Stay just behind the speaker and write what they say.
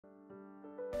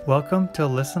Welcome to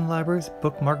Listen Library's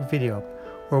bookmark video,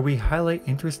 where we highlight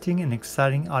interesting and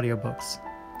exciting audiobooks.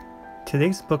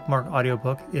 Today's bookmark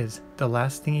audiobook is The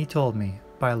Last Thing He Told Me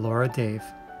by Laura Dave.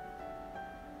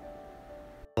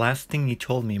 The Last Thing He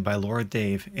Told Me by Laura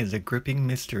Dave is a gripping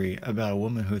mystery about a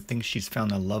woman who thinks she's found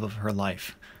the love of her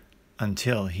life,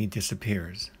 until he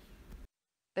disappears.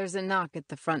 There's a knock at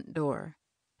the front door,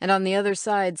 and on the other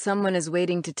side someone is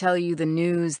waiting to tell you the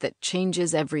news that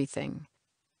changes everything.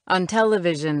 On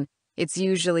television, it's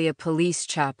usually a police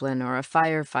chaplain or a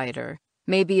firefighter,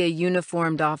 maybe a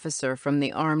uniformed officer from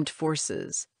the armed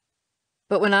forces.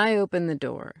 But when I open the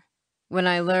door, when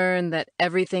I learn that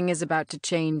everything is about to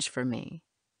change for me,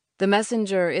 the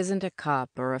messenger isn't a cop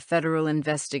or a federal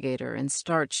investigator in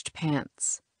starched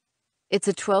pants. It's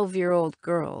a 12-year-old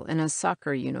girl in a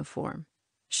soccer uniform,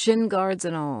 shin guards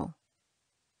and all.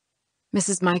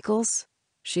 "Mrs. Michaels?"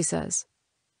 she says.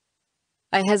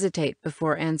 I hesitate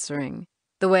before answering,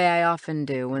 the way I often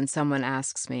do when someone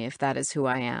asks me if that is who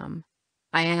I am.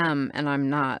 I am, and I'm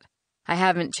not. I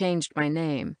haven't changed my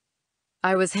name.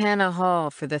 I was Hannah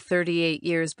Hall for the 38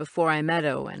 years before I met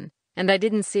Owen, and I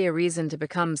didn't see a reason to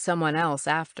become someone else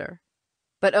after.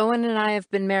 But Owen and I have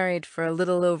been married for a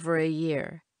little over a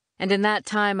year, and in that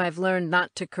time I've learned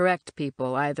not to correct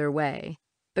people either way,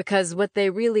 because what they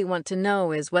really want to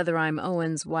know is whether I'm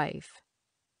Owen's wife.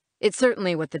 It's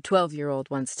certainly what the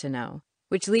 12-year-old wants to know,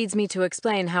 which leads me to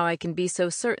explain how I can be so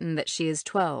certain that she is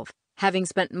 12, having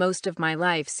spent most of my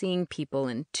life seeing people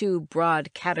in two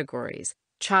broad categories,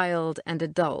 child and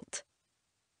adult.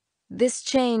 This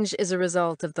change is a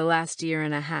result of the last year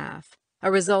and a half, a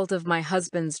result of my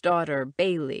husband's daughter,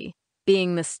 Bailey,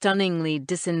 being the stunningly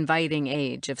disinviting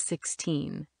age of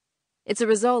 16. It's a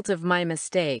result of my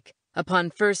mistake,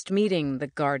 upon first meeting the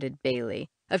guarded Bailey,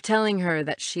 of telling her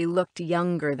that she looked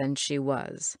younger than she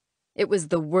was. It was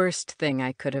the worst thing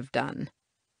I could have done.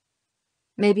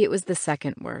 Maybe it was the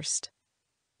second worst.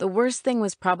 The worst thing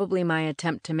was probably my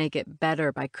attempt to make it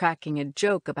better by cracking a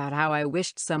joke about how I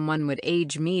wished someone would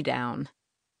age me down.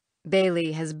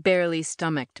 Bailey has barely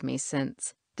stomached me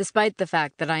since, despite the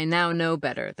fact that I now know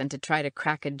better than to try to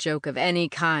crack a joke of any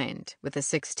kind with a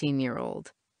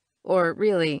 16-year-old. Or,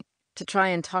 really, to try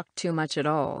and talk too much at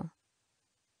all.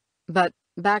 But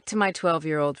back to my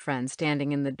 12-year-old friend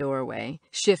standing in the doorway,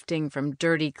 shifting from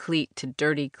dirty cleat to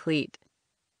dirty cleat.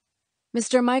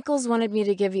 "Mr. Michaels wanted me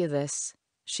to give you this,"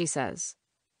 she says.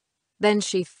 Then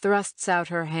she thrusts out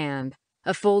her hand,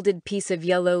 a folded piece of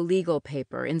yellow legal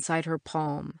paper inside her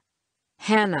palm.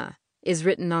 Hannah is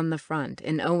written on the front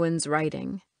in Owen's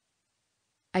writing.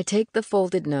 I take the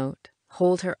folded note,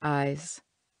 hold her eyes.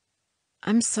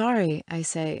 "I'm sorry," I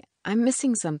say. "I'm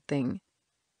missing something.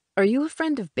 Are you a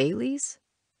friend of Bailey's?"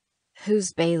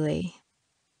 "Who's Bailey?"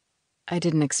 I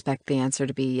didn't expect the answer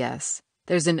to be yes.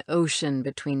 There's an ocean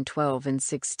between 12 and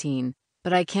 16,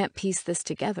 but I can't piece this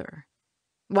together.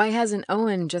 Why hasn't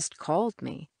Owen just called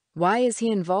me? Why is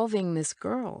he involving this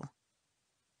girl?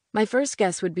 My first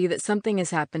guess would be that something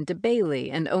has happened to Bailey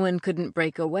and Owen couldn't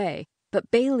break away, but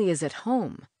Bailey is at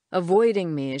home,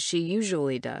 avoiding me as she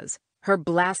usually does. Her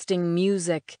blasting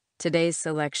music, today's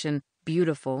selection,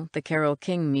 Beautiful, the Carole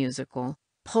King musical,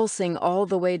 pulsing all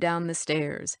the way down the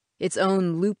stairs, its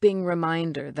own looping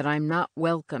reminder that I'm not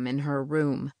welcome in her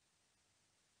room.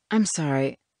 "I'm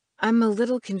sorry, I'm a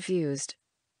little confused.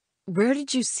 Where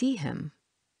did you see him?"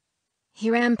 "He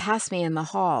ran past me in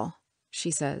the hall," she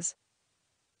says.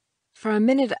 For a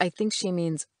minute I think she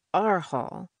means our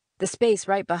hall, the space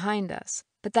right behind us,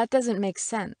 but that doesn't make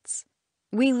sense.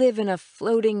 We live in a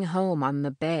floating home on the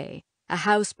bay, a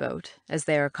houseboat, as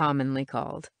they are commonly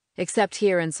called, except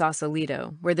here in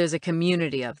Sausalito, where there's a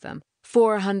community of them,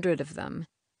 400 of them.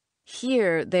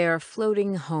 Here they are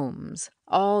floating homes,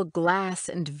 all glass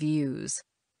and views.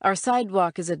 Our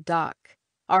sidewalk is a dock.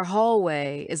 Our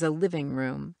hallway is a living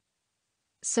room.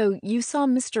 "So you saw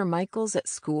Mr. Michaels at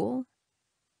school?"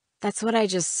 "That's what I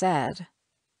just said."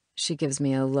 She gives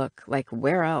me a look like,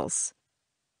 where else?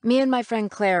 "Me and my friend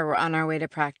Claire were on our way to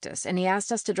practice, and he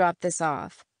asked us to drop this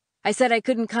off. I said I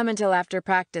couldn't come until after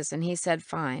practice, and he said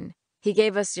fine. He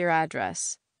gave us your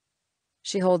address."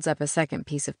 She holds up a second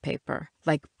piece of paper,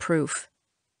 like proof.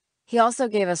 "He also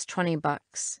gave us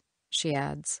 $20, she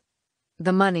adds.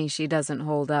 The money she doesn't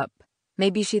hold up.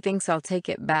 Maybe she thinks I'll take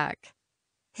it back.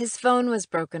 "His phone was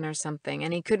broken or something,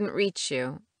 and he couldn't reach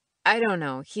you. I don't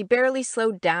know, he barely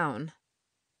slowed down."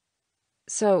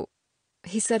 "So,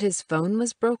 he said his phone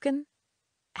was broken?"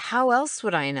 "How else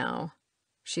would I know?"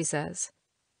 she says.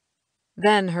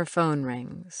 Then her phone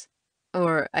rings.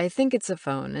 Or I think it's a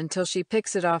phone until she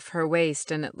picks it off her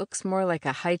waist and it looks more like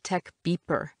a high-tech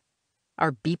beeper.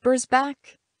 Are beepers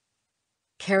back?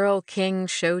 Carole King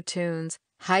show tunes,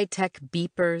 high-tech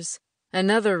beepers.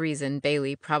 Another reason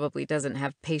Bailey probably doesn't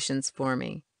have patience for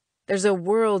me. There's a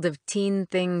world of teen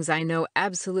things I know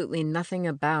absolutely nothing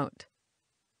about.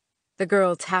 The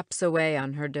girl taps away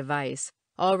on her device,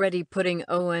 already putting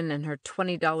Owen and her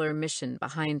 $20 mission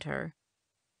behind her.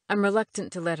 I'm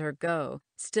reluctant to let her go,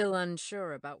 still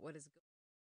unsure about what is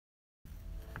going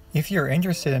on. If you're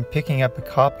interested in picking up a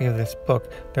copy of this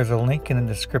book, there's a link in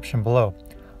the description below.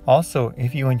 Also,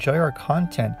 if you enjoy our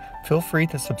content, feel free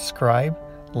to subscribe,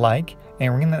 like,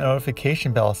 and ring the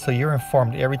notification bell so you're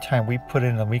informed every time we put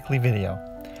in a weekly video.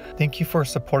 Thank you for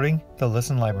supporting the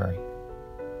Listen Library.